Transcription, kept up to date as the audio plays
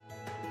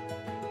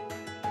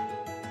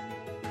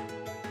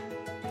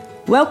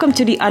Welcome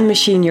to the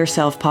Unmachine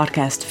Yourself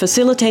podcast,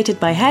 facilitated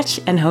by Hatch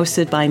and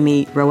hosted by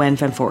me, Roanne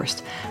van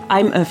Voorst.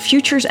 I'm a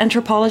futures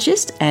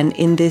anthropologist, and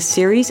in this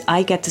series,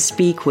 I get to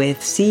speak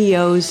with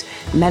CEOs,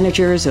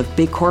 managers of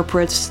big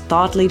corporates,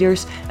 thought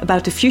leaders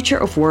about the future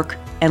of work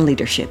and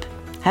leadership.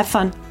 Have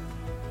fun.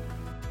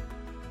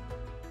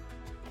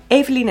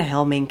 Eveline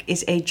Helmink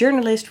is a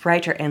journalist,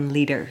 writer, and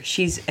leader.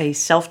 She's a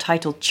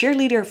self-titled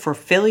cheerleader for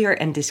failure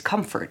and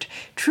discomfort.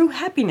 True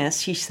happiness,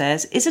 she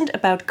says, isn't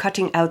about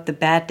cutting out the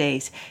bad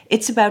days.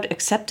 It's about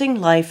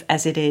accepting life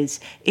as it is,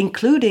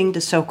 including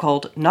the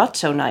so-called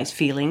not-so-nice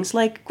feelings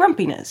like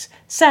grumpiness,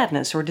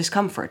 sadness, or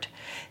discomfort.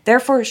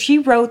 Therefore, she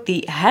wrote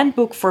the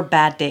Handbook for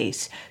Bad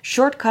Days,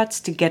 Shortcuts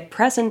to Get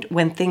Present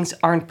When Things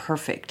Aren't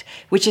Perfect,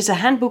 which is a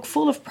handbook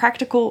full of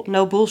practical,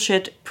 no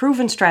bullshit,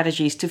 proven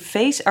strategies to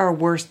face our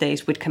worst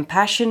days with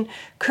compassion,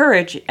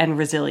 courage, and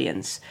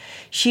resilience.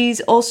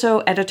 She's also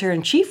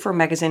editor-in-chief for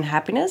magazine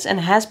Happiness and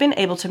has been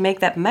able to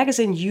make that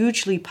magazine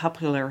hugely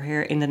popular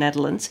here in the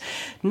Netherlands,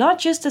 not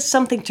just as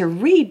something to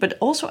read, but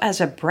also as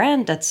a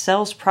brand that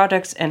sells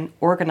products and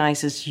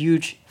organizes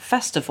huge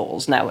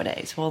festivals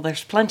nowadays. Well,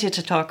 there's plenty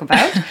to talk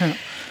about.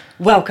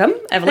 Welcome,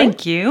 Eveline.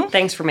 Thank you.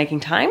 Thanks for making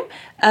time.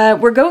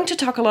 We're going to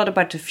talk a lot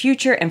about the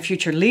future and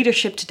future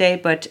leadership today,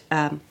 but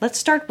let's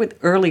start with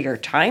earlier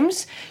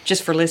times,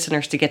 just for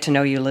listeners to get to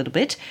know you a little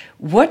bit.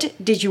 What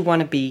did you want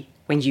to be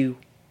when you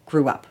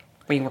grew up,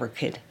 when you were a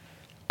kid?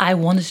 I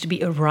wanted to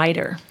be a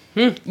writer.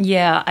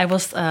 Yeah,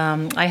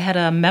 I had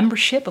a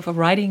membership of a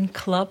writing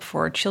club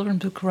for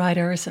children's book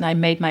writers, and I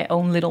made my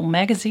own little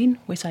magazine,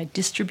 which I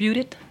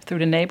distributed through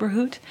the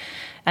neighborhood.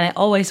 And I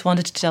always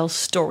wanted to tell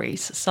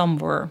stories. Some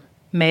were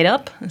made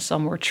up and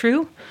some were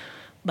true.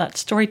 But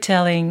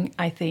storytelling,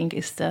 I think,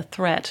 is the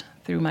thread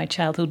through my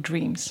childhood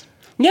dreams.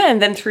 Yeah, and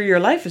then through your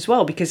life as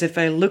well, because if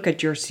I look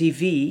at your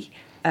CV,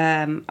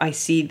 I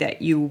see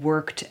that you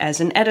worked as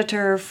an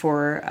editor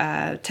for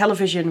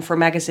television, for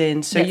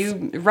magazines. So Yes.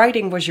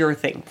 Writing was your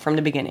thing from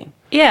the beginning.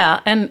 Yeah,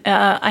 and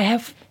I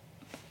have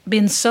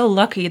been so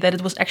lucky that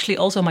it was actually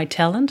also my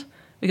talent.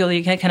 Because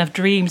you can have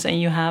dreams and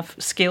you have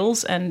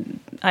skills, and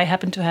I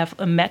happen to have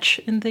a match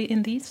in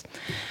these.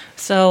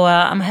 So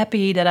I'm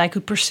happy that I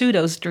could pursue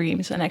those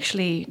dreams and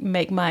actually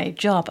make my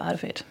job out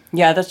of it.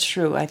 Yeah, that's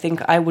true. I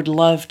think I would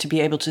love to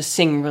be able to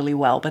sing really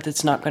well, but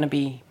it's not going to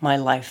be my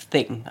life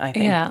thing, I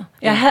think. Yeah.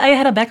 I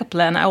had a backup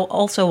plan. I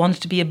also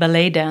wanted to be a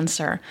ballet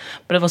dancer,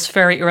 but it was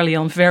very early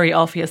on very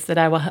obvious that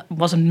I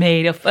wasn't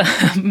made of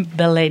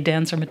ballet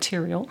dancer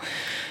material.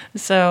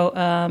 So,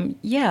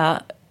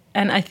 yeah.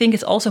 And I think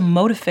it's also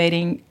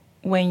motivating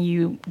when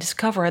you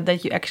discover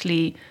that you're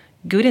actually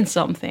good in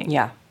something.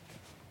 Yeah.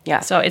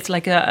 Yeah. So it's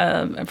like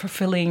a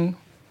fulfilling...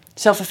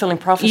 Self-fulfilling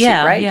prophecy,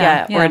 Yeah, right?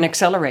 yeah. Or an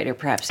accelerator,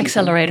 perhaps. even.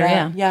 Accelerator,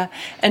 yeah. Yeah.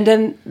 And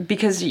then,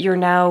 because you're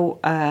now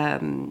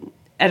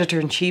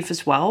editor-in-chief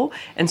as well,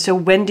 and so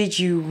when did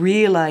you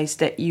realize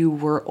that you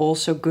were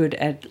also good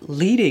at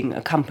leading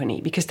a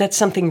company? Because that's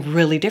something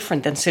really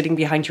different than sitting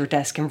behind your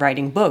desk and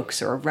writing books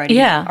or writing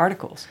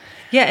articles.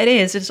 Yeah, it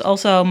is. It's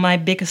also my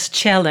biggest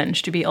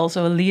challenge to be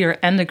also a leader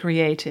and a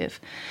creative.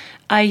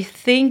 I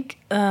think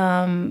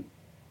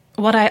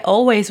what I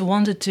always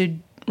wanted to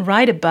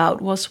write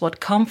about was what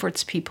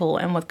comforts people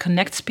and what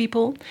connects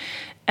people.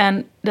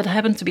 And that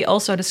happens to be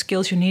also the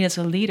skills you need as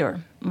a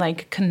leader,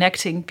 like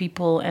connecting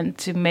people and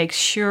to make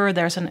sure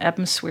there's an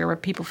atmosphere where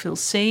people feel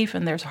safe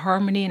and there's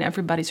harmony and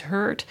everybody's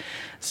heard.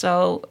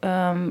 So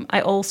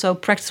I also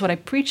practice what I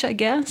preach, I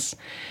guess.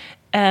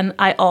 And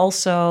I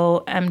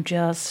also am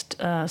just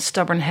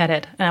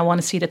stubborn-headed, and I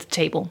want to sit at the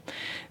table.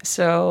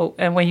 So,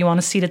 and when you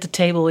want to sit at the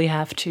table, you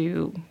have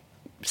to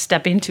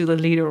step into the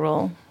leader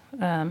role.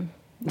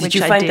 Did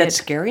you find that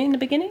scary in the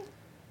beginning?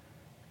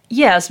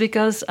 Yes,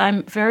 because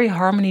I'm very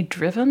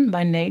harmony-driven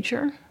by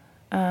nature.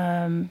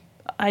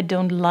 I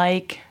don't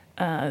like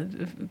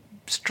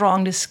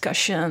strong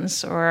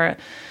discussions, or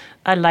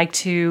I like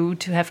to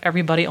have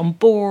everybody on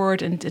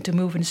board and to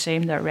move in the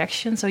same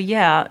direction. So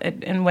yeah,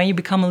 and when you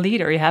become a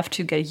leader, you have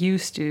to get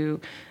used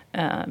to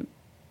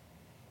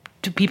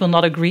people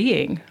not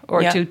agreeing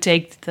or to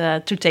take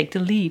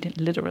the lead,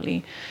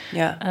 literally.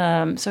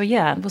 Yeah. So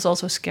yeah, it was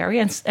also scary,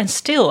 and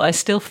I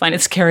still find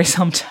it scary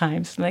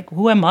sometimes. Like,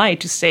 who am I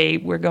to say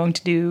we're going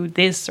to do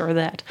this or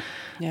that?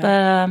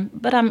 Yeah.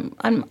 But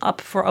I'm up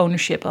for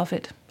ownership of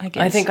it, I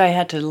guess. I think I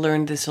had to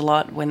learn this a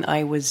lot when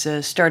I was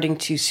starting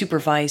to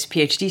supervise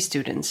PhD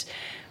students,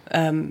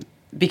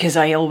 because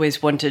I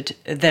always wanted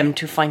them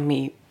to find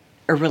me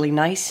a really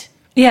nice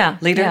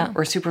leader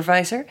or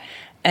supervisor,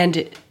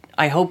 and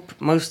I hope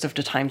most of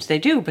the times they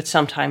do, but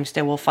sometimes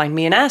they will find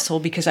me an asshole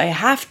because I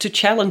have to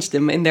challenge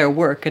them in their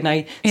work, and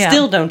I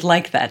still don't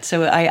like that.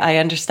 So I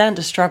understand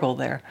the struggle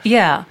there.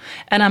 Yeah,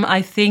 and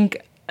I think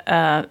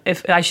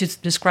if I should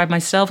describe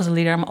myself as a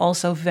leader, I'm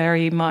also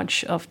very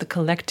much of the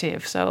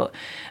collective. So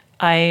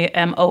I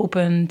am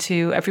open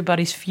to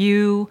everybody's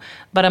view,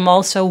 but I'm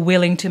also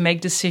willing to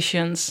make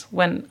decisions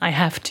when I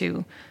have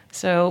to.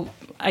 So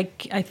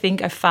I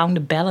think I found a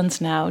balance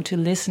now to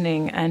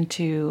listening and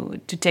to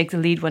take the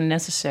lead when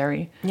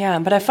necessary. Yeah,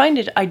 but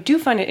I do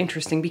find it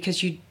interesting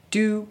because you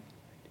do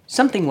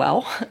something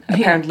well,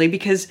 apparently,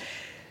 because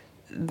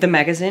the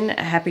magazine,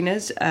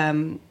 Happiness,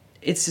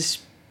 it's a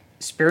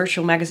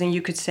spiritual magazine,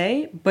 you could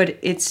say, but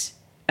it's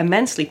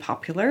immensely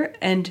popular,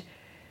 and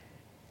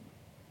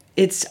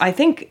I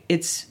think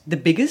it's the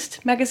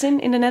biggest magazine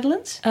in the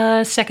Netherlands.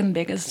 Second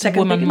biggest,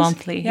 Woman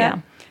Monthly, yeah.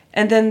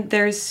 And then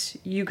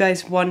you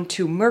guys won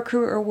 2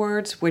 Mercury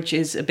Awards, which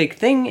is a big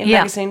thing in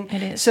magazine.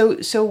 It is.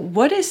 So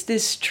what is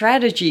this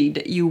strategy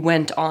that you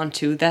went on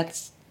to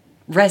that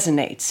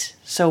resonates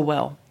so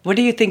well? What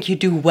do you think you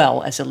do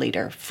well as a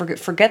leader?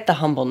 Forget the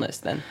humbleness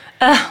then.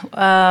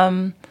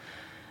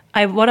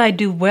 What I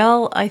do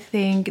well, I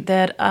think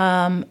that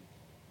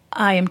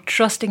I am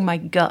trusting my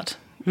gut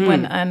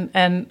when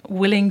and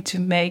willing to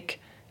make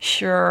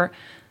sure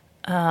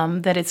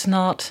that it's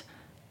not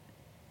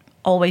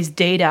always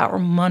data or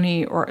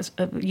money or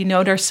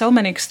there's so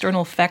many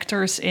external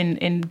factors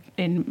in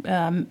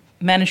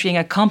managing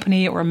a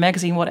company or a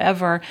magazine,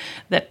 whatever,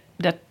 that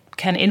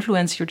can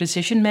influence your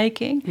decision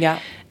making. Yeah,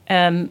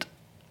 and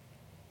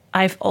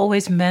I've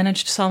always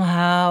managed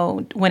somehow,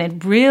 when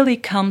it really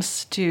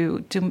comes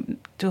to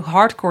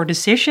hardcore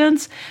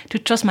decisions, to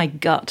trust my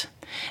gut.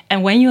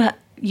 And when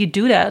you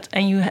do that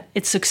and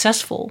it's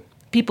successful,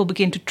 people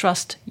begin to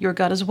trust your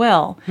gut as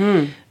well.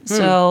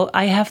 So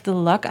I have the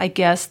luck, I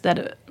guess,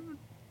 that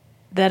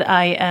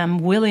I am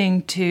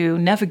willing to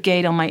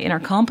navigate on my inner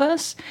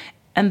compass,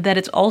 and that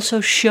it's also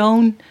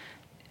shown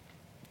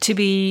to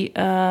be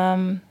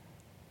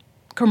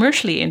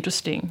commercially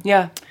interesting.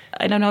 Yeah.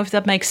 I don't know if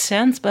that makes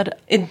sense, but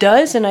it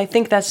does, and I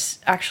think that's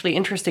actually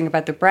interesting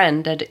about the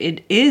brand, that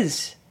it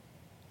is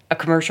a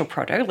commercial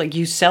product. Like,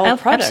 you sell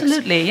products.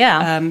 Absolutely,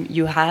 yeah.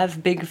 You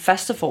have big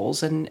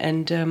festivals,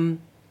 and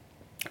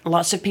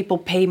lots of people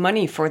pay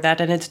money for that,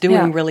 and it's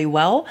doing really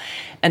well.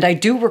 And I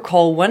do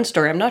recall one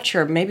story. I'm not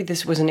sure. Maybe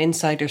this was an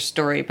insider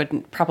story,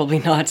 but probably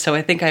not. So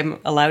I think I'm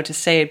allowed to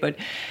say it. But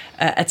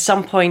at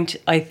some point,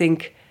 I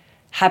think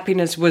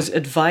Happiness was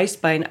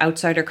advised by an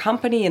outsider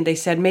company, and they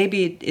said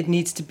maybe it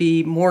needs to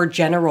be more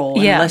general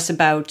and less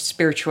about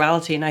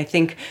spirituality. And I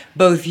think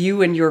both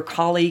you and your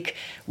colleague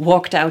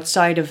walked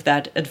outside of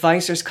that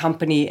advisor's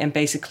company and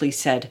basically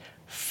said,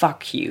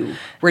 fuck you,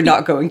 we're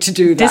not going to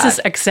do that. This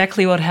is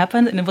exactly what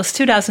happened, and it was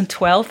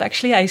 2012,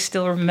 actually. I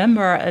still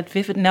remember it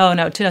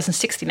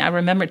 2016, I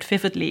remember it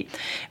vividly.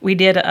 We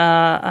did,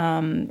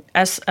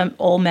 as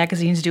all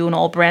magazines do and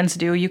all brands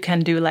do, you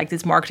can do like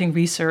this marketing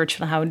research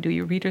on how do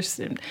your readers,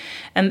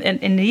 and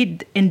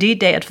indeed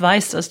they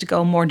advised us to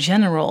go more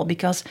general,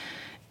 because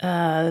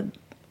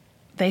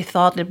they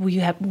thought that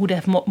we would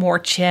have more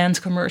chance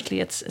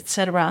commercially,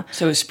 etc.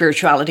 So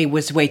spirituality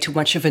was way too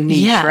much of a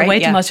niche, right? Way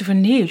too much of a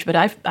niche. But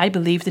I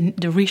believe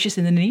the riche is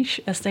in the niche,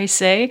 as they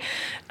say.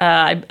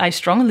 I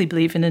strongly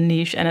believe in the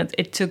niche, and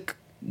it took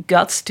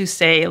guts to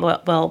say,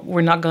 well, we're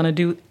not going to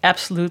do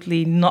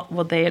absolutely not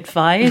what they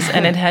advise,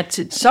 and it had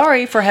to.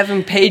 Sorry for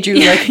having paid you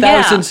like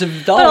thousands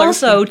of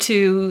dollars, but also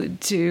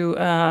to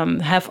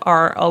have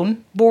our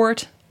own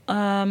board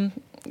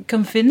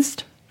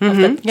convinced of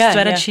that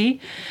strategy.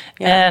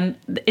 Yeah. And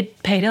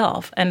it paid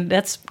off. And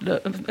that's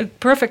a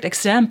perfect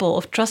example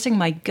of trusting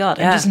my gut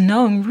and just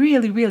knowing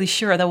really, really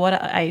sure that what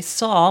I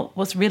saw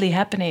was really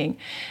happening.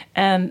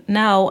 And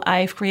now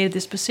I've created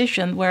this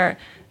position where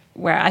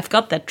I've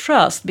got that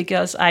trust,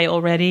 because I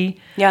already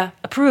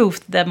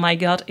proved that my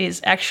gut is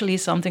actually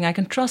something I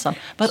can trust on.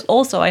 But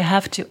also I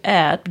have to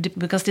add,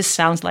 because this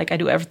sounds like I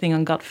do everything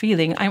on gut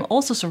feeling, I'm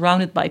also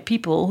surrounded by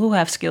people who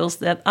have skills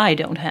that I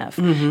don't have.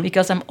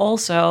 Because I'm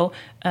also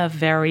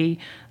very...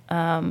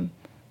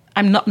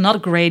 I'm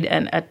not great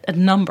at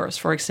numbers,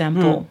 for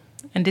example.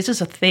 And this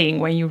is a thing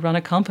when you run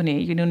a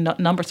company.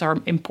 Numbers are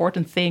an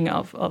important thing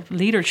of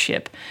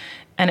leadership.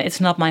 And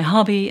it's not my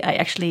hobby.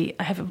 I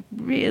have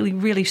really,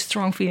 really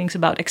strong feelings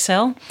about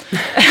Excel.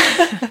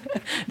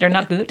 They're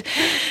not good.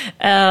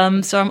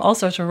 So I'm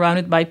also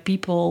surrounded by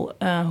people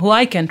who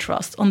I can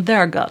trust on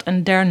their gut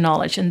and their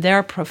knowledge and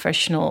their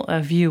professional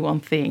view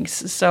on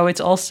things. So it's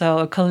also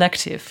a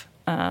collective.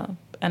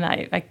 And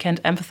I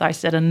can't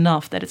emphasize that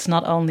enough, that it's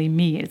not only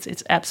me.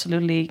 It's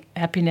absolutely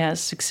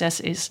Happiness. Success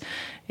is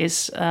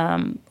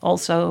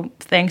also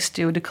thanks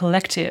to the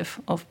collective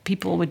of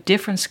people with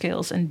different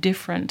skills and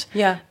different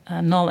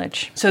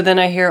knowledge. So then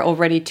I hear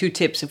already 2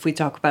 tips if we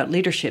talk about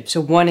leadership. So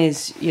one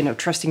is,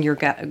 trusting your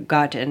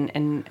gut,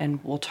 and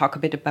we'll talk a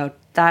bit about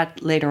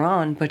that later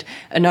on. But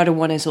another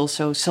one is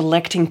also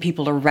selecting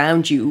people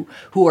around you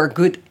who are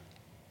good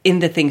in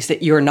the things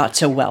that you're not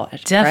so well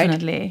at.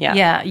 Definitely. Right?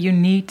 Yeah, you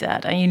need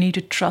that. And you need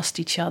to trust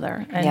each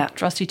other. And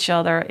trust each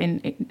other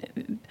in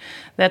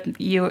that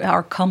you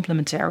are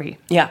complementary.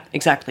 Yeah,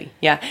 exactly.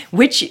 Yeah.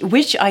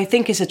 Which I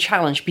think is a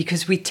challenge,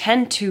 because we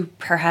tend to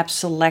perhaps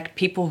select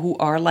people who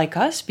are like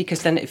us,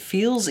 because then it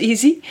feels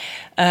easy.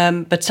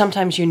 But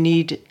sometimes you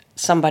need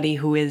somebody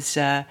who is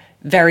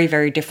very,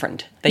 very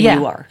different than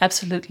you are.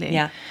 Absolutely.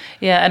 Yeah.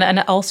 Yeah, and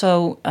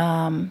also...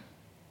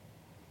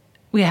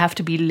 we have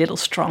to be a little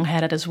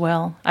strong-headed as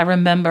well. I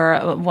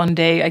remember one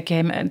day I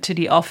came to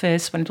the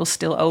office when it was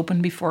still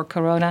open before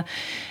Corona,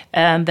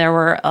 and there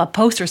were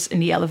posters in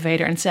the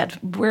elevator and said,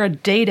 we're a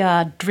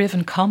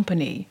data-driven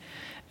company.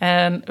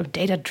 And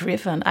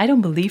data-driven, I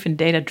don't believe in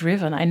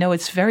data-driven. I know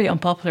it's very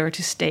unpopular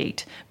to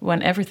state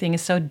when everything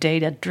is so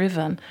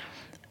data-driven.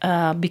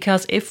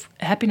 Because if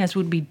happiness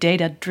would be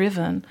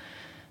data-driven,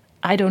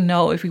 I don't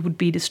know if we would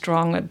be the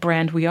strong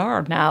brand we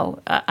are now.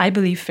 I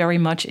believe very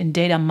much in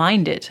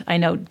data-minded. I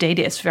know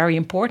data is very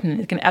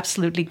important. It can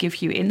absolutely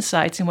give you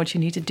insights in what you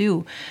need to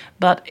do.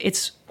 But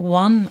it's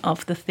one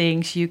of the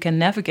things you can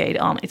navigate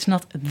on. It's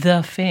not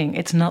the thing.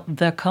 It's not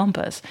the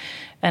compass.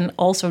 And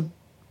also,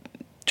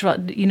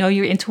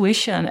 your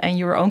intuition and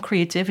your own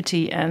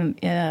creativity, and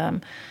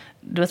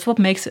that's what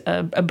makes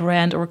a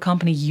brand or a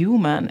company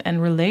human and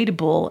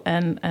relatable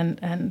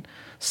and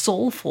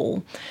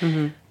soulful.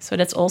 Mm-hmm. So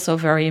that's also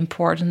very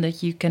important,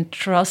 that you can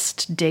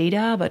trust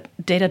data, but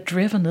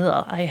data-driven,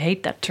 I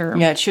hate that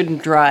term. Yeah, it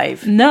shouldn't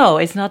drive. No,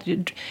 it's not.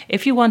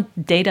 If you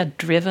want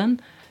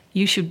data-driven,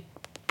 you should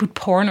put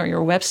porn on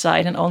your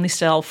website and only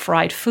sell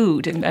fried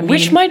food.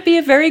 Which might be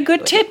a very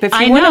good tip if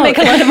you want to make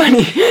a lot of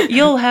money.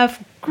 You'll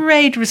have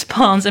great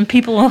response and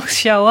people will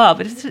show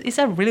up. Is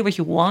that really what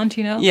you want,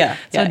 Yeah.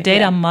 So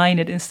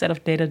data-minded instead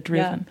of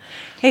data-driven.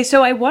 Yeah. Hey,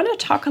 so I want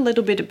to talk a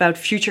little bit about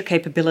future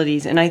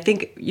capabilities. And I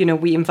think,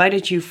 we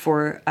invited you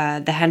for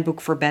the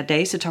Handbook for Bad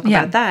Days to talk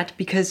about that,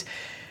 because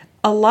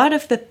a lot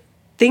of the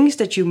things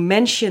that you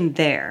mentioned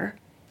there,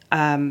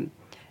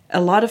 a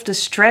lot of the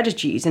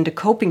strategies and the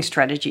coping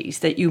strategies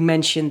that you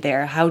mentioned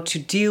there, how to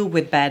deal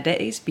with bad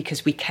days,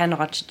 because we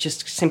cannot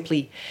just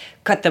simply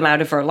cut them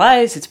out of our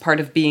lives. It's part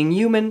of being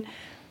human.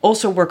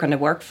 Also work on the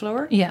work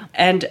floor. Yeah.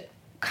 And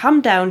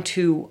come down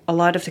to a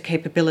lot of the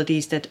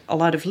capabilities that a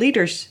lot of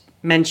leaders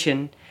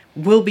mention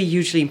will be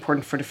hugely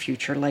important for the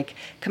future, like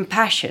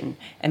compassion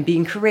and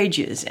being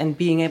courageous and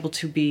being able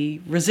to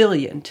be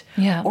resilient.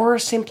 Yeah. Or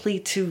simply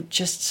to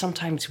just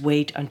sometimes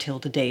wait until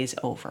the day is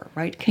over,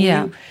 right? Can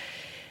you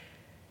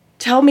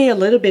tell me a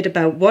little bit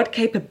about what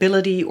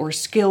capability or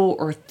skill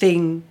or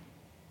thing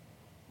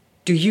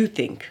do you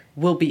think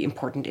will be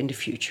important in the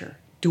future?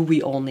 Do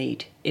we all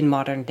need in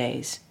modern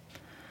days?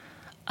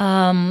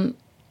 To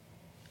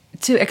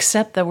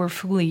accept that we're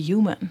fully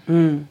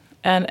human.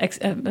 And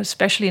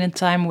especially in a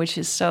time which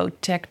is so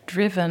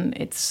tech-driven,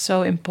 it's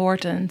so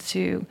important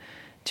to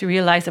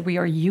realize that we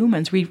are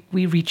humans. We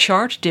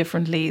recharge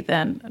differently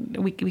than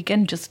we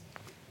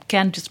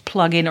can't just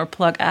plug in or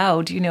plug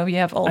out. You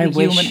have all the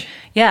human.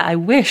 Yeah, I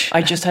wish.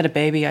 I just had a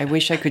baby. I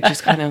wish I could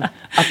just kind of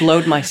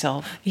upload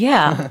myself.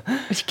 Yeah,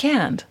 but you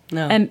can't.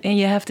 No. And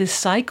you have these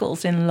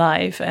cycles in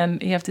life,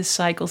 and you have these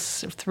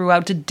cycles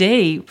throughout the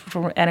day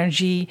for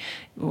energy.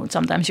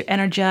 Sometimes you're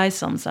energized,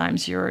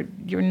 sometimes you're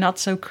not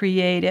so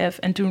creative.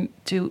 And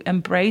to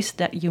embrace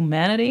that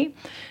humanity,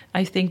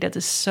 I think that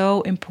is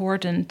so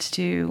important,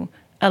 to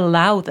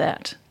allow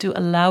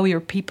your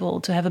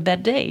people to have a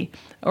bad day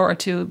or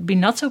to be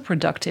not so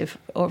productive,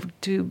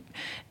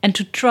 and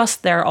to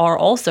trust there are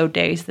also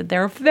days that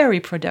they're very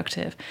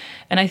productive.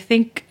 And I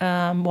think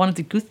one of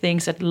the good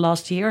things that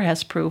last year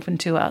has proven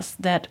to us,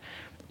 that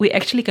we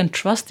actually can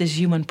trust this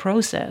human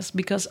process,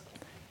 because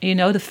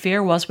the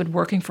fear was with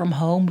working from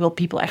home, will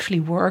people actually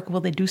work?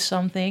 Will they do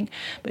something?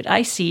 But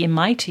I see in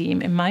my team,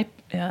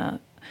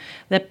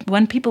 that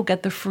when people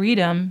get the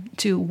freedom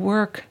to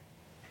work,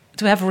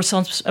 to have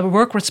a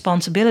work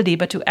responsibility,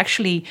 but to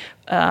actually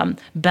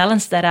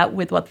balance that out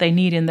with what they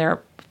need in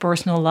their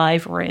personal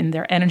life or in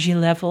their energy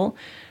level,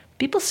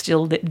 people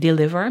still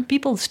deliver.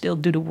 People still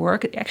do the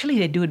work. Actually,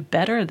 they do it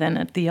better than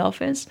at the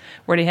office,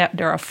 where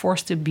they are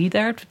forced to be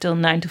there till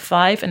 9 to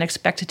 5 and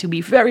expected to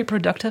be very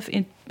productive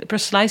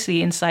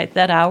precisely inside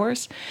that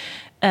hours.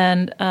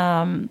 And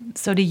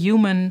so the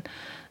human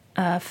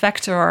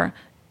factor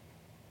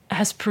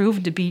has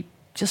proven to be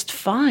just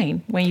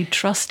fine when you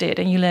trust it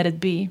and you let it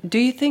be. Do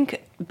you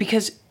think,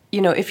 because,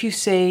 if you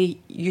say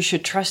you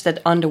should trust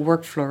that on the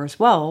work floor as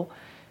well,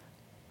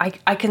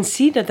 I can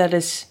see that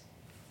is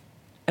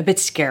a bit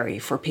scary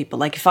for people.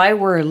 Like if I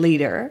were a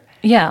leader,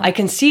 I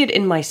can see it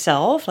in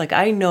myself. Like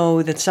I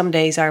know that some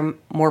days I'm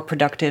more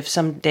productive.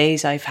 Some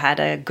days I've had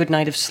a good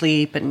night of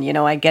sleep and,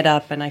 I get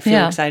up and I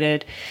feel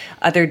excited.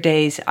 Other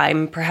days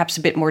I'm perhaps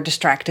a bit more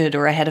distracted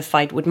or I had a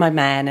fight with my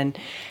man,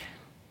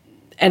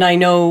 and I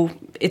know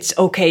it's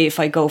okay if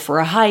I go for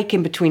a hike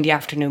in between the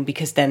afternoon,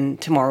 because then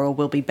tomorrow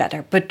will be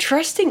better. But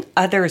trusting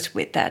others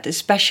with that,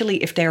 especially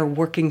if they're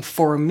working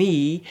for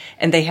me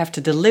and they have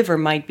to deliver,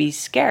 might be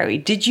scary.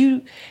 Did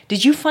you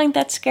find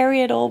that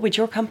scary at all with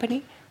your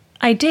company?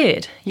 I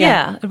did.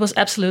 Yeah. It was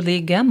absolutely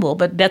a gamble,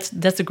 but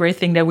that's a great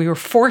thing that we were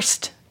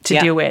forced to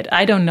do it.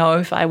 I don't know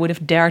if I would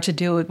have dared to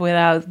do it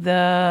without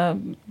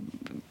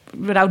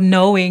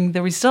knowing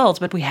the results,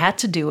 but we had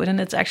to do it, and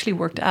it's actually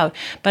worked out.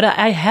 But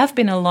I have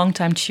been a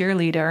long-time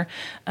cheerleader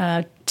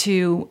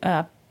to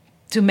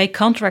make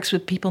contracts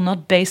with people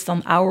not based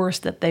on hours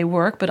that they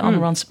work, but on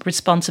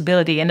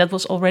responsibility. And that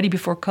was already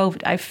before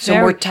COVID.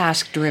 More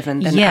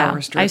task-driven than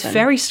hours-driven. I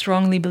very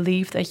strongly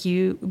believe that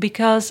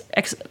because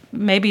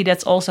maybe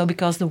that's also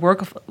because the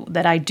work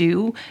that I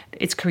do,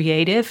 it's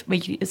creative.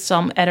 But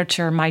some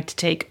editor might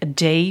take a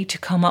day to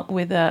come up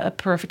with a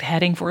perfect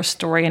heading for a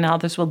story, and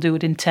others will do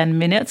it in 10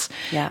 minutes.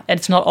 Yeah. And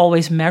it's not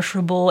always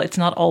measurable. It's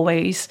not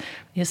always,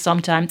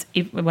 sometimes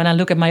when I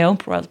look at my own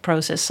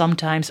process,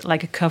 sometimes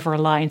like a cover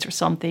lines or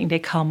something, they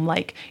come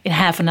like in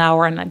half an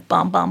hour and like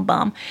bam, bam,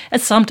 bam.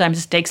 And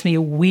sometimes it takes me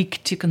a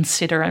week to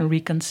consider and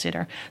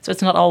reconsider. So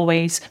it's not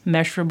always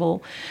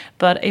measurable.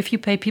 But if you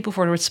pay people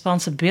for the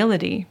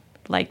responsibility,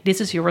 like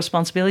this is your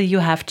responsibility, you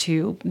have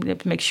to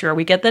make sure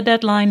we get the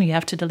deadline, you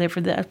have to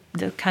deliver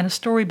the kind of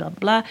story, blah,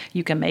 blah,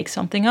 you can make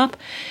something up.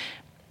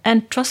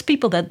 And trust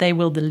people that they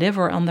will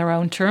deliver on their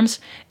own terms.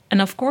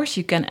 And of course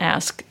you can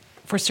ask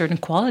for certain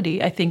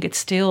quality. I think it's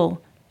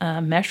still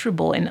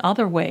measurable in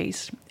other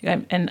ways.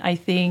 And I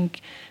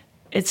think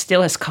it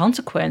still has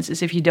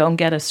consequences if you don't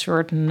get a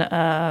certain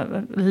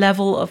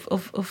level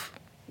of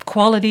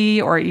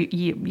quality, or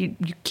you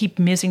keep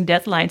missing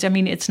deadlines. I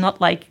mean, it's not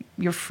like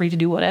you're free to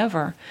do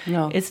whatever.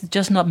 No. It's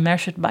just not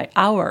measured by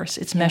hours.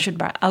 It's measured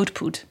by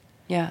output.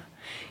 Yeah.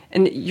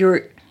 And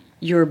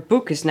your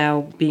book is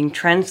now being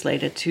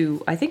translated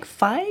to, I think,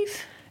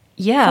 5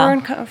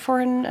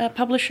 foreign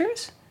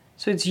publishers.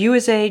 So it's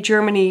USA,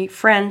 Germany,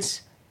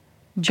 France,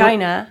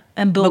 China,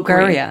 and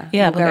Bulgaria.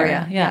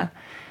 Bulgaria. Yeah.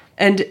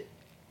 And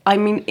I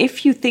mean,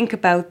 if you think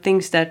about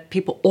things that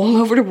people all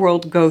over the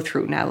world go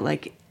through now,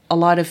 like a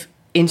lot of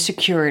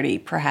insecurity,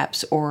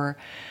 perhaps, or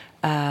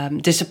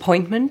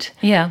disappointment.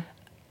 Yeah.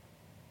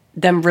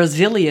 Then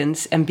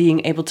resilience and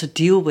being able to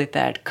deal with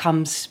that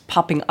comes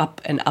popping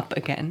up and up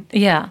again.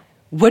 Yeah.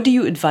 What do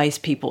you advise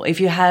people if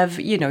you have,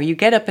 you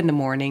get up in the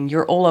morning,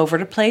 you're all over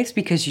the place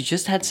because you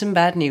just had some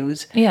bad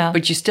news,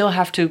 but you still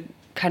have to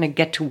kind of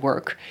get to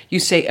work. You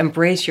say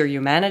embrace your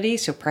humanity,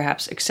 so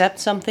perhaps accept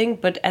something,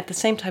 but at the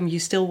same time you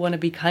still want to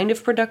be kind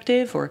of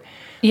productive, or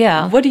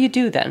what do you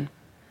do then?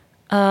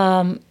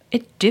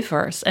 It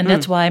differs, and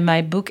that's why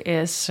my book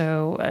is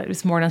so.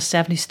 It's more than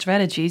 70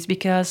 strategies,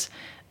 because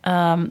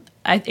I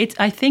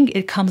think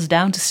it comes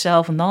down to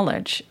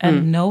self-knowledge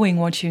and knowing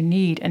what you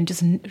need, and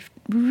just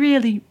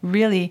really,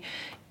 really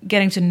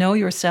getting to know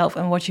yourself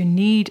and what you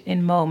need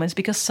in moments.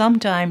 Because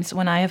sometimes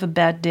when I have a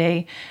bad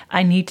day,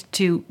 I need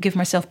to give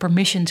myself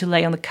permission to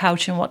lay on the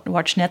couch and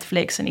watch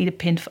Netflix and eat a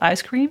pint of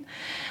ice cream.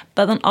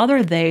 But on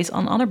other days,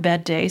 on other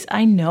bad days,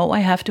 I know I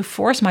have to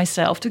force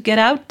myself to get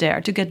out there,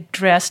 to get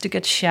dressed, to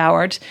get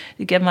showered,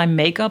 to get my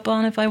makeup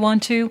on if I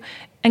want to,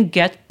 and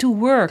get to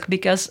work,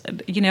 because,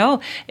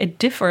 it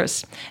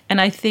differs. And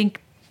I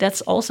think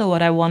that's also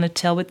what I want to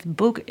tell with the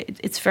book.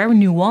 It's very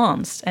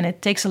nuanced, and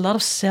it takes a lot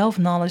of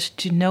self-knowledge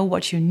to know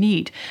what you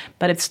need.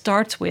 But it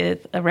starts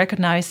with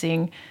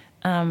recognizing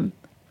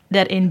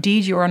that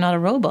indeed you are not a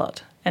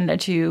robot, and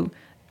that you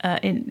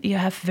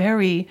have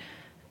very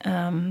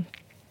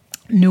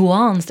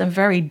nuanced and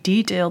very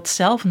detailed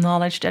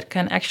self-knowledge that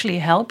can actually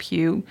help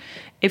you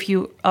if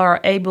you are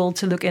able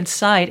to look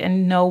inside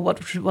and know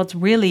what's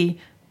really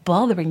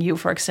bothering you,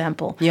 for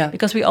example. Yeah.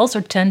 Because we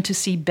also tend to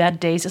see bad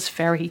days as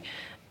very,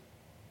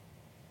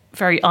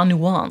 very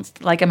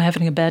unnuanced. Like, I'm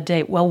having a bad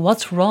day. Well,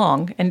 what's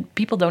wrong? And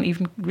people don't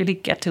even really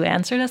get to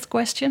answer that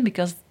question,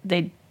 because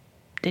they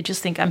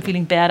just think, I'm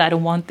feeling bad, I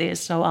don't want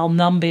this, so I'll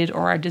numb it,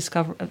 or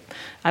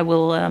I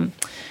will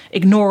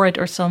ignore it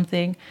or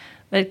something.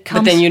 But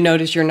then you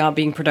notice you're not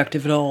being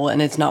productive at all,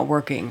 and it's not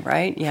working,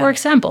 right? Yeah. For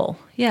example,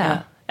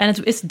 yeah. And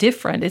it's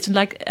different. It's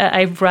like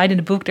I write in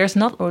the book, there's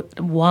not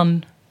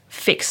one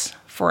fix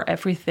for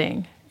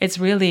everything. It's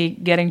really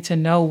getting to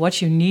know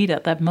what you need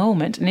at that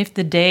moment. And if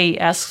the day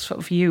asks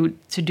of you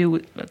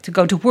to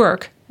go to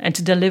work and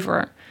to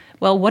deliver,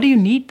 well, what do you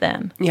need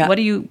then? Yeah. What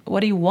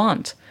do you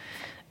want?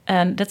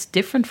 And that's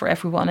different for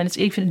everyone, and it's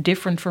even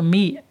different for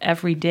me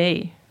every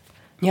day.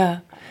 Yeah.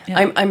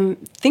 I'm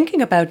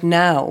thinking about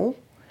now.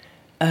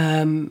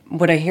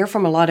 What I hear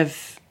from a lot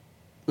of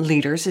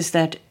leaders is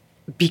that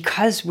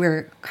because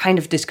we're kind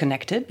of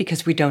disconnected,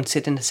 because we don't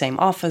sit in the same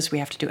office, we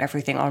have to do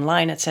everything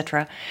online,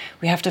 etc.,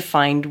 we have to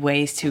find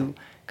ways to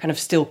kind of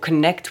still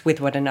connect with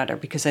one another.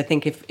 Because I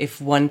think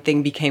if one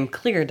thing became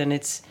clear, then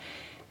it's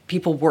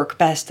people work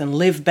best and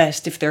live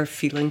best if they're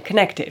feeling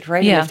connected,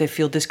 right? Yeah. And if they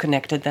feel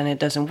disconnected, then it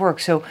doesn't work.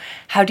 So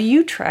how do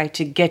you try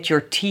to get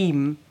your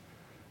team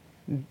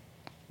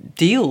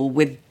deal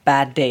with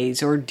bad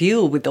days or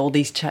deal with all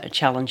these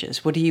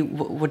challenges? What do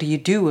you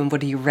do, and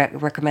what do you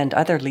recommend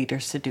other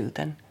leaders to do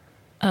then?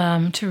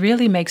 To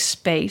really make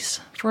space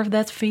for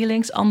that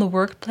feelings on the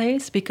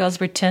workplace,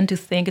 because we tend to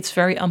think it's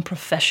very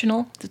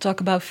unprofessional to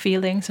talk about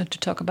feelings and to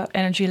talk about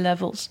energy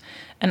levels.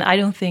 And I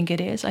don't think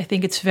it is. I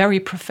think it's very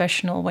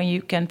professional when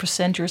you can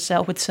present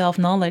yourself with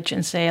self-knowledge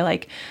and say,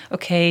 like,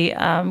 okay,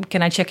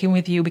 can I check in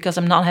with you because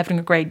I'm not having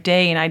a great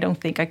day and I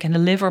don't think I can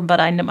deliver, but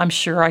I'm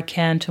sure I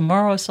can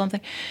tomorrow or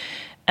something.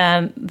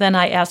 And then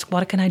I ask,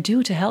 what can I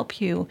do to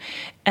help you?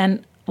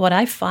 And what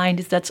I find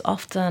is that's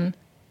often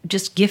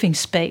just giving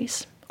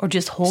space, or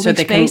just holding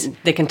space. So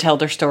they can tell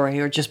their story,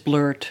 or just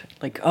blurt,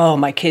 like, oh,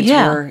 my kids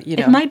were,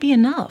 it might be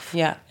enough.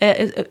 Yeah.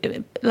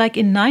 Like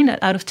in 9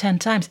 out of 10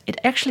 times, it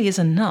actually is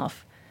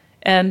enough.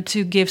 and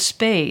to give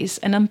space.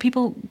 And then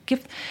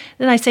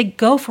then I say,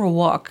 go for a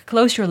walk,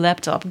 close your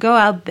laptop, go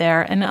out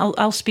there, and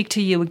I'll speak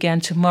to you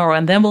again tomorrow,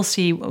 and then we'll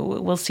see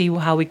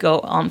how we go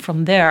on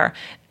from there.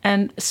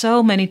 And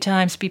so many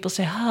times people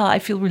say, I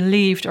feel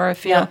relieved, or I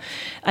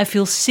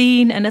feel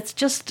seen. And it's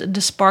just the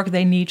spark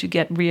they need to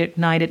get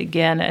reignited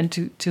again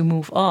and to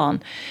move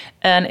on.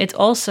 And it's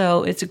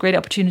a great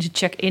opportunity to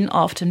check in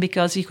often,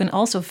 because you can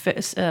also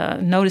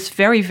notice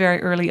very,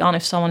 very early on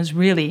if someone is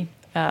really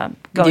going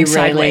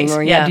derailing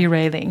sideways.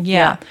 Derailing.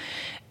 Yeah.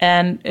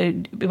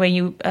 And when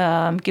you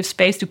give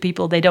space to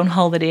people, they don't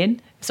hold it in.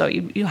 So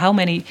how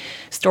many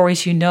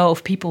stories you know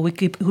of people who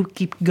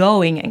keep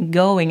going and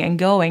going and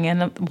going,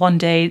 and one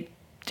day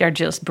they're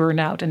just burned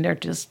out and they're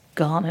just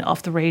gone and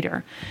off the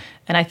radar.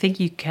 And I think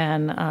you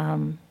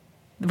can.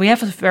 We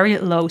have a very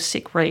low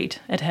sick rate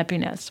at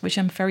Happiness, which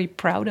I'm very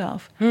proud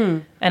of.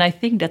 And I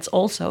think that's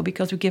also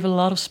because we give a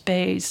lot of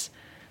space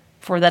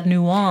for that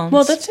nuance.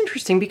 Well, that's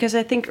interesting, because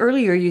I think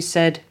earlier you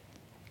said,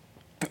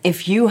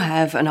 if you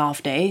have an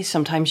off day,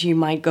 sometimes you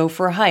might go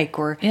for a hike,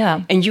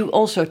 and you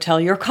also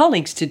tell your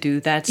colleagues to do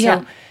that.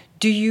 So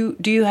do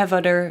you have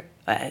other,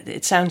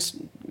 it sounds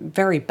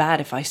very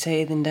bad if I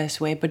say it in this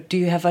way, but do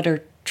you have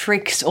other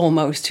tricks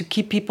almost to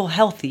keep people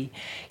healthy?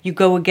 You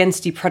go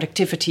against the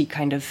productivity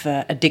kind of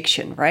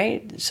addiction,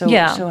 right? So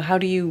how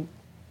do you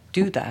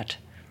do that?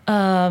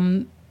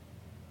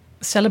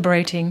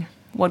 Celebrating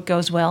what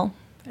goes well.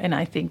 And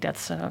I think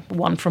that's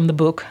one from the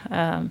book.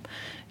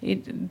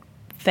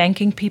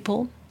 Thanking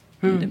people,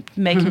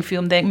 making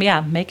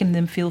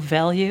them feel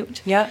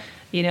valued. Yeah,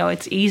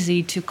 it's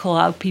easy to call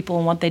out people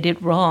on what they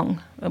did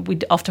wrong. We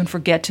often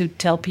forget to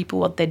tell people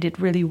what they did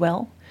really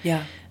well.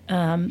 Yeah.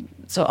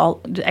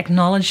 So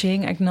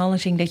acknowledging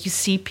that you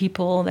see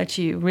people, that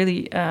you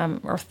really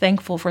are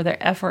thankful for their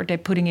effort they're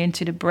putting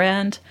into the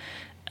brand.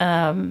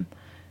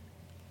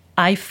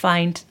 I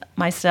find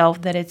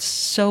myself that it's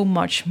so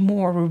much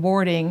more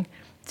rewarding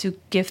to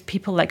give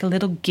people like a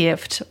little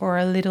gift or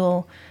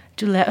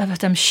to let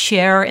them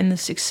share in the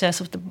success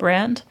of the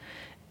brand.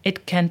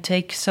 It can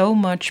take so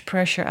much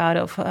pressure out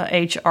of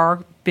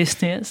HR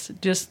business.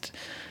 Just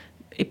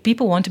if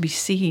people want to be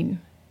seen.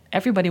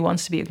 Everybody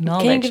wants to be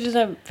acknowledged. Can you give us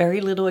a very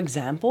little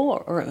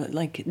example? Or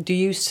like, do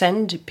you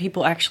send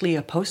people actually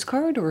a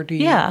postcard, or do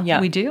you?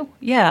 Yeah, we do.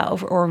 Yeah,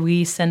 or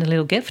we send a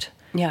little gift.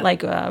 Yeah,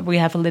 like we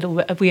have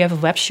a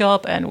web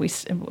shop, and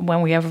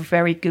when we have a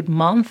very good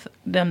month,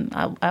 then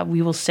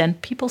we will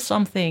send people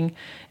something,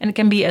 and it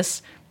can be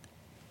as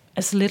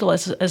little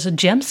as a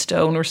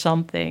gemstone or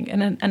something,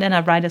 and then I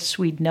write a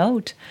sweet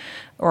note,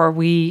 or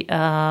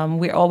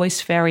we're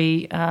always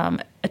very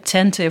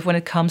attentive when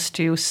it comes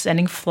to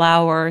sending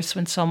flowers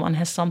when someone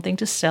has something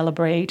to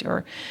celebrate,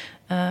 or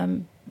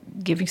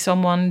giving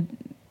someone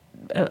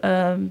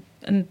a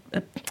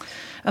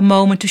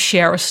moment to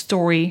share a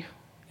story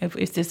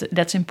if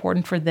that's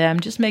important for them,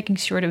 just making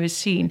sure that we're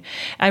seen.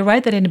 I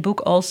write that in the book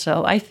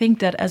also. I think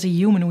that as a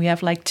human we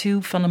have like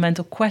two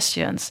fundamental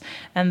questions,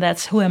 and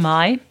that's, who am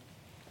I?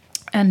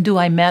 And do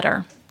I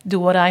matter? Do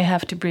what I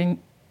have to bring,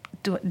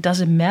 does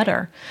it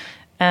matter?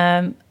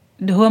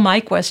 The who am I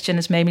question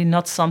is maybe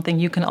not something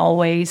you can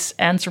always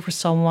answer for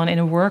someone in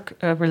a work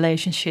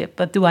relationship,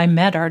 but do I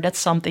matter? That's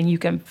something you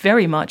can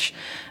very much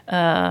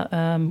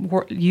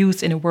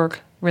use in a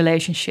work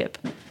relationship.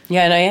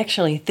 Yeah, and I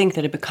actually think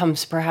that it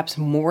becomes perhaps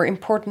more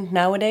important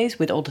nowadays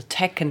with all the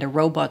tech and the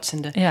robots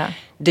and the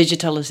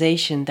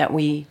digitalization, that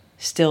we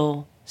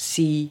still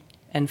see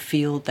and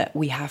feel that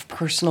we have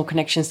personal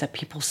connections, that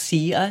people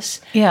see us.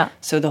 Yeah.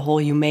 So the whole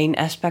humane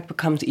aspect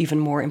becomes even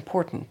more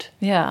important.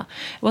 Yeah.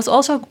 It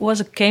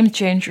was a game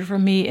changer for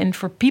me and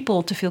for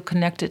people to feel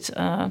connected.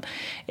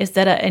 Is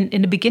that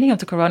in the beginning of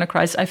the Corona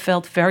crisis, I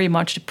felt very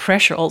much the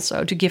pressure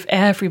also to give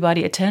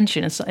everybody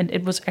attention. And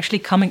it was actually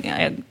coming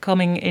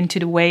into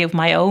the way of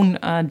my own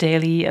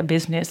daily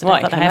business. Well,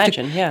 I can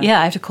imagine,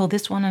 I have to call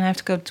this one and I have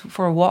to go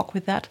for a walk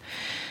with that.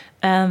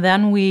 And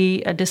then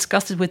we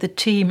discussed it with the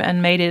team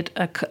and made it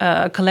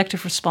a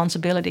collective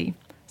responsibility.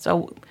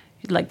 So,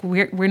 like,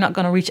 we're not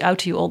going to reach out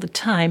to you all the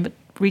time, but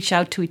reach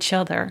out to each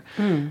other.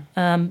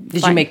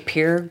 Did you make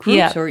peer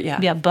groups?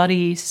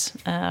 Buddies,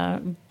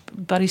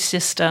 buddy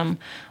system,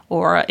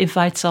 or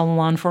invite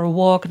someone for a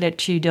walk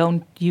that you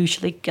don't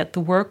usually get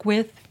to work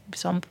with,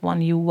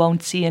 someone you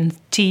won't see in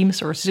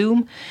Teams or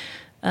Zoom.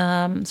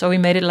 So we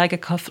made it like a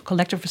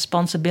collective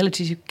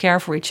responsibility to care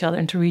for each other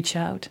and to reach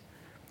out.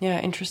 Yeah,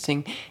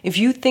 interesting. If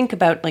you think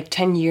about like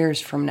 10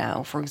 years from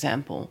now, for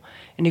example,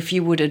 and if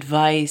you would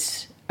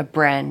advise a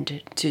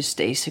brand to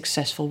stay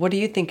successful, what do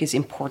you think is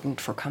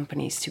important for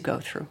companies to go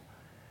through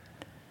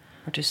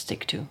or to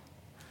stick to?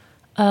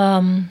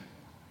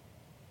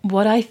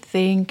 What I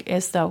think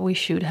is that we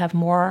should have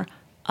more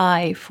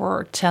eye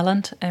for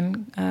talent.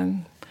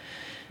 And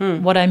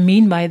what I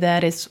mean by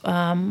that is,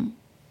 and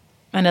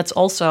that's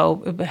also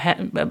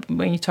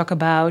when you talk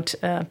about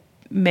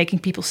making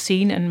people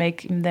seen and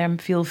making them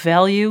feel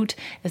valued,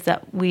 is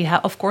that we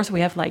have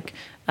like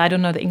I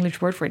don't know the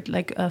English word for it,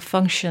 like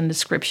function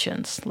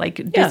descriptions. Like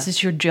this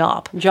is your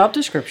job. Job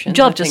descriptions.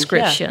 Job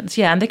descriptions,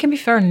 yeah, and they can be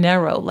very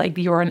narrow. Like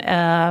you're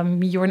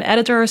an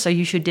editor, so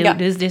you should do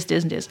this,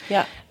 and this.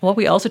 Yeah. What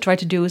we also try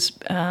to do is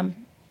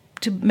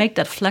to make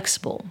that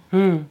flexible,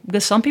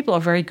 because some people are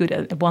very good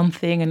at one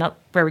thing and not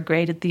very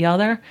great at the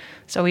other.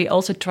 So we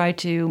also try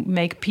to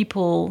make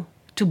people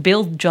to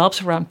build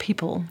jobs around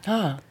people.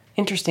 Ah.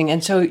 Interesting.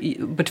 And so,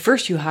 but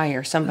first you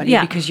hire somebody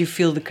because you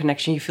feel the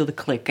connection, you feel the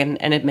click,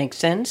 and it makes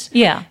sense.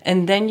 Yeah.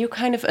 And then you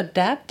kind of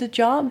adapt the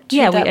job to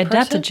that we adapt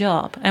person? the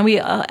job. And we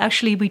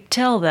actually, we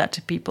tell that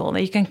to people.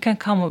 That you can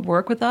come and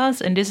work with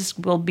us, and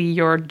will be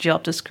your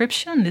job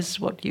description. This is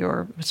what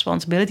your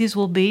responsibilities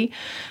will be.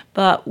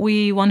 But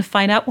we want to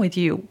find out with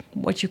you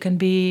what you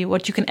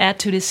can add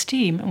to this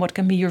team, and what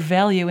can be your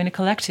value in a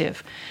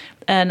collective.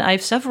 And I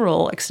have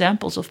several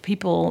examples of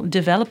people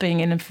developing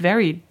in a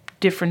very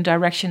different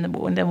direction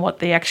than what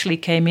they actually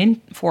came in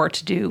for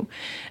to do.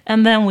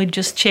 And then we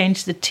just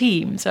changed the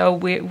team. So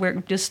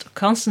we're just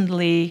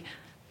constantly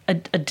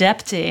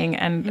adapting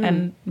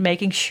and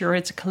making sure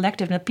it's a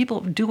collective and that people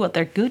do what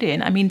they're good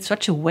in. I mean,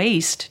 such a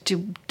waste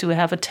to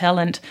have a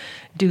talent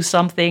do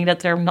something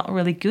that they're not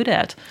really good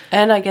at.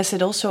 And I guess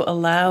it also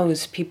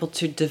allows people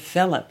to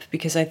develop,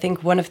 because I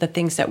think one of the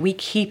things that we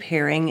keep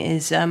hearing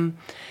is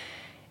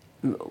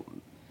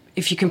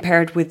if you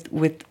compare it with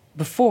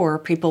before,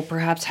 people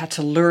perhaps had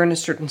to learn a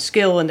certain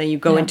skill and then you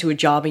go into a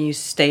job and you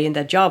stay in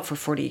that job for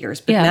 40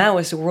 years. But now,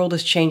 as the world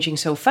is changing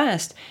so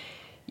fast,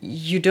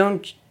 you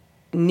don't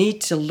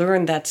need to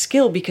learn that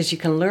skill, because you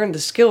can learn the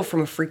skill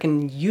from a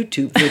freaking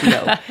YouTube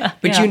video.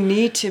 But you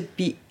need to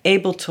be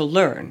able to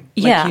learn.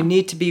 Like you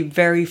need to be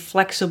very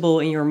flexible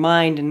in your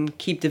mind and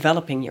keep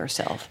developing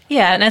yourself.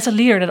 Yeah, and as a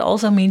leader, that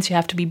also means you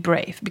have to be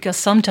brave, because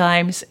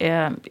sometimes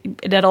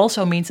that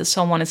also means that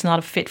someone is not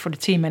a fit for the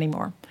team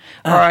anymore.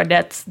 Or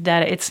that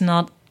it's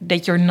not,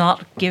 that you're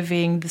not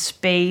giving the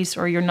space,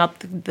 or you're not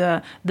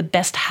the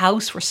best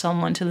house for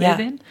someone to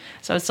live in.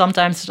 So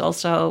sometimes it's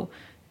also,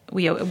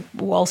 we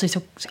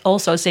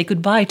also say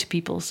goodbye to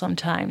people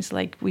sometimes.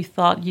 Like, we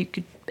thought you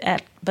could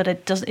add, but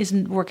it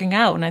isn't working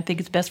out, and I think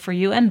it's best for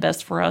you and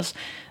best for us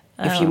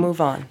if you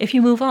move on. If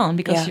you move on,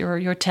 because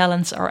your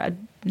talents are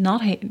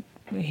not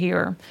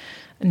here,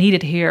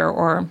 needed here,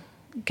 or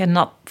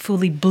cannot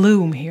fully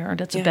bloom here.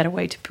 That's a better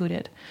way to put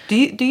it.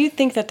 Do you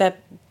think that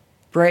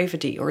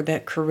bravery or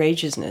that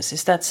courageousness,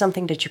 is that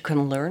something that you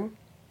can learn?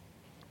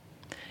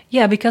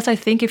 Yeah, because I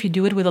think if you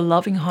do it with a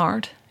loving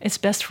heart, it's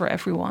best for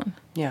everyone.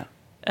 Yeah.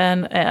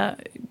 And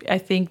I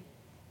think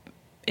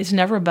it's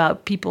never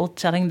about people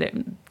telling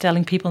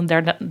people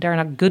they're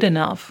not good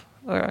enough,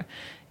 or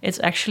it's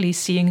actually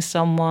seeing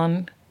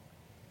someone,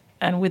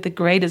 and with the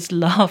greatest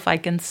love I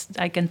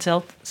can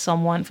tell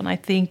someone, and I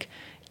think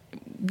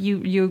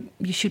you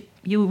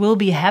will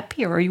be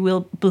happier, or you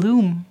will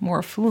bloom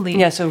more fully.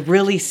 Yeah, so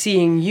really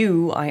seeing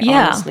you, I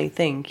honestly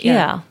think.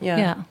 Yeah.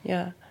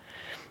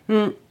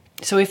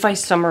 So if I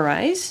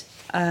summarize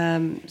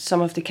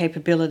some of the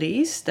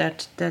capabilities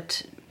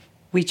that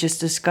we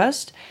just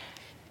discussed,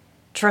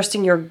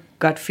 trusting your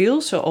gut feel,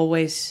 so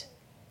always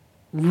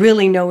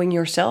really knowing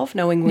yourself,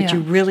 knowing what you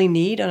really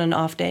need on an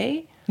off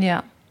day.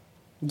 Yeah.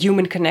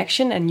 Human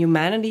connection and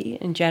humanity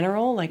in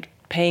general, like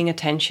paying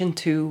attention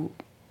to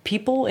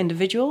people,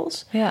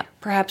 individuals. Yeah.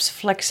 Perhaps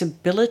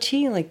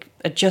flexibility, like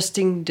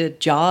adjusting the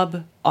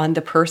job on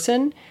the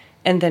person,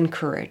 and then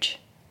courage.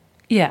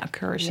 Yeah,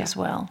 courage as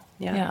well.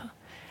 Yeah.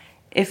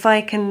 If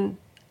I can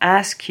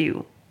ask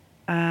you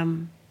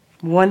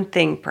one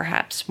thing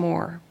perhaps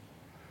more,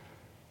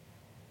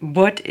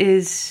 what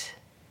is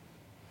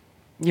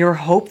your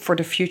hope for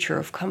the future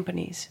of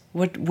companies?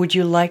 What would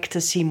you like to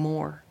see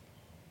more?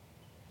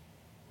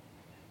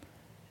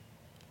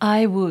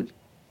 I would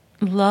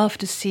love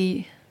to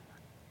see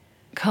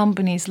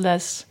company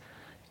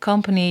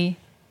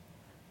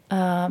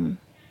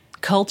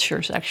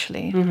cultures,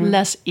 actually,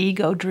 less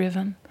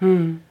ego-driven.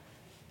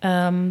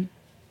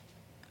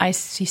 I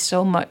see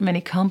so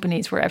many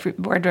companies where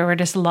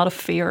there's a lot of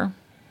fear.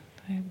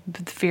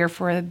 Fear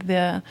for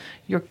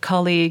your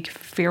colleague,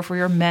 fear for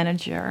your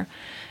manager.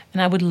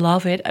 And I would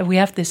love it. We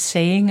have this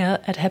saying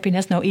at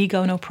Happiness, no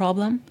ego, no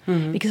problem.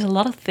 Because a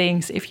lot of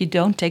things, if you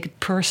don't take it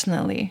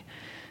personally,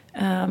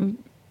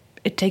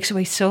 it takes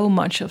away so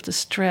much of the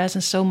stress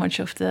and so much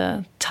of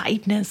the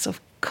tightness of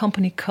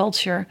company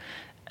culture.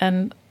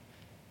 And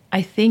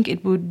I think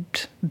it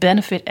would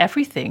benefit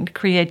everything: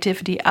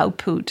 creativity,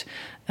 output,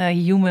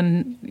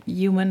 human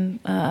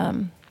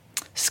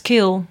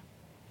skill.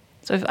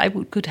 So if I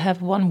could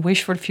have one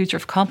wish for the future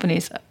of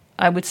companies,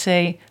 I would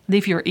say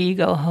leave your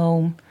ego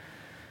home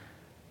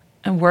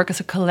and work as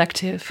a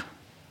collective.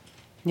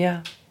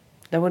 Yeah,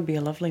 that would be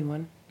a lovely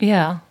one.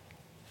 Yeah.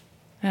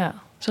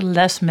 So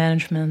less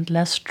management,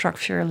 less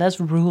structure, less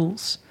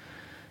rules.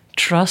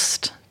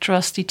 Trust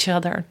each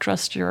other.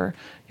 Trust your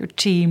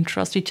team.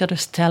 Trust each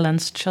other's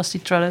talents. Trust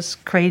each other's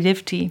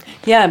creativity.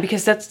 Yeah,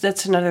 because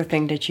that's another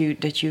thing that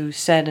you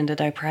said, and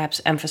that I perhaps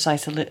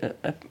emphasized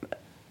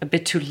a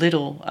bit too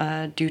little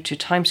due to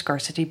time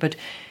scarcity. But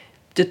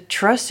the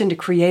trust in the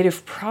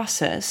creative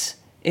process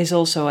is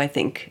also, I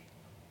think,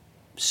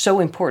 so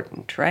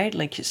important, right?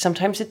 Like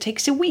sometimes it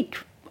takes a week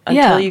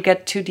until you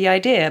get to the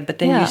idea, but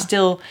then you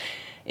still,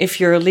 if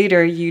you're a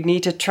leader, you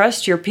need to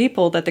trust your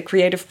people that the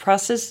creative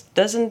process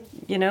doesn't,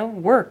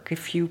 work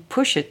if you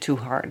push it too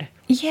hard.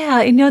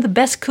 Yeah, the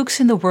best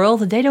cooks in the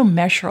world, they don't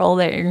measure all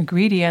their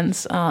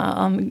ingredients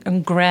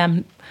on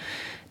gram.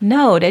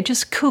 No, they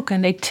just cook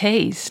and they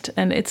taste,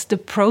 and it's the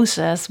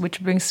process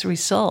which brings the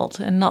result,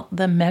 and not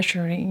the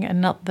measuring, and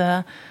not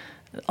the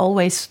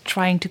always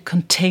trying to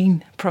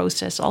contain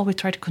process, always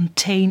try to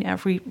contain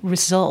every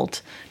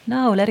result.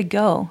 No, let it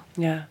go.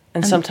 Yeah.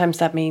 And sometimes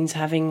that means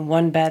having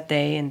one bad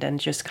day and then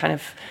just kind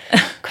of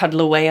cuddle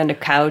away on the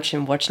couch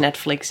and watch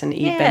Netflix and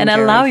eat Ben and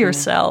Jerry's allow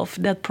yourself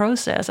that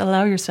process.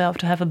 Allow yourself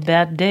to have a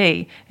bad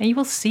day, and you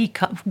will see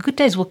good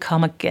days will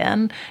come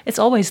again. It's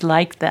always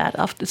like that.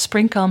 After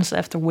spring comes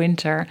after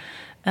winter,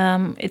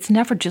 it's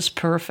never just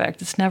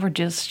perfect. It's never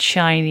just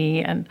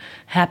shiny and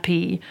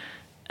happy.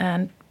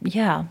 And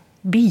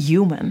be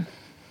human.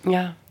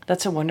 Yeah,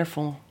 that's a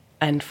wonderful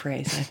end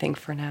phrase, I think,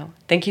 for now.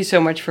 Thank you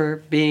so much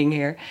for being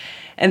here.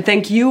 And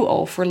thank you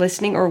all for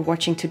listening or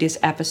watching to this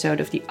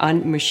episode of the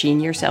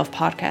Unmachine Yourself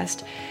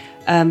podcast.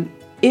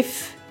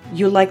 If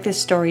you like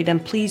this story, then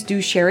please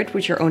do share it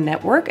with your own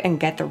network and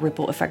get the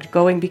ripple effect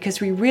going, because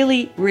we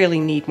really, really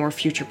need more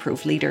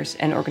future-proof leaders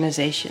and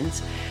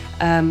organizations.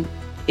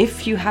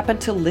 If you happen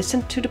to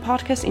listen to the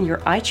podcast in your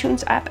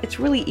iTunes app, it's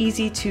really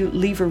easy to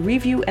leave a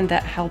review, and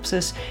that helps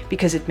us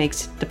because it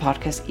makes the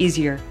podcast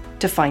easier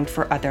to find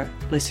for other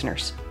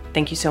listeners.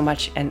 Thank you so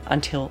much, and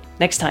until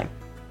next time.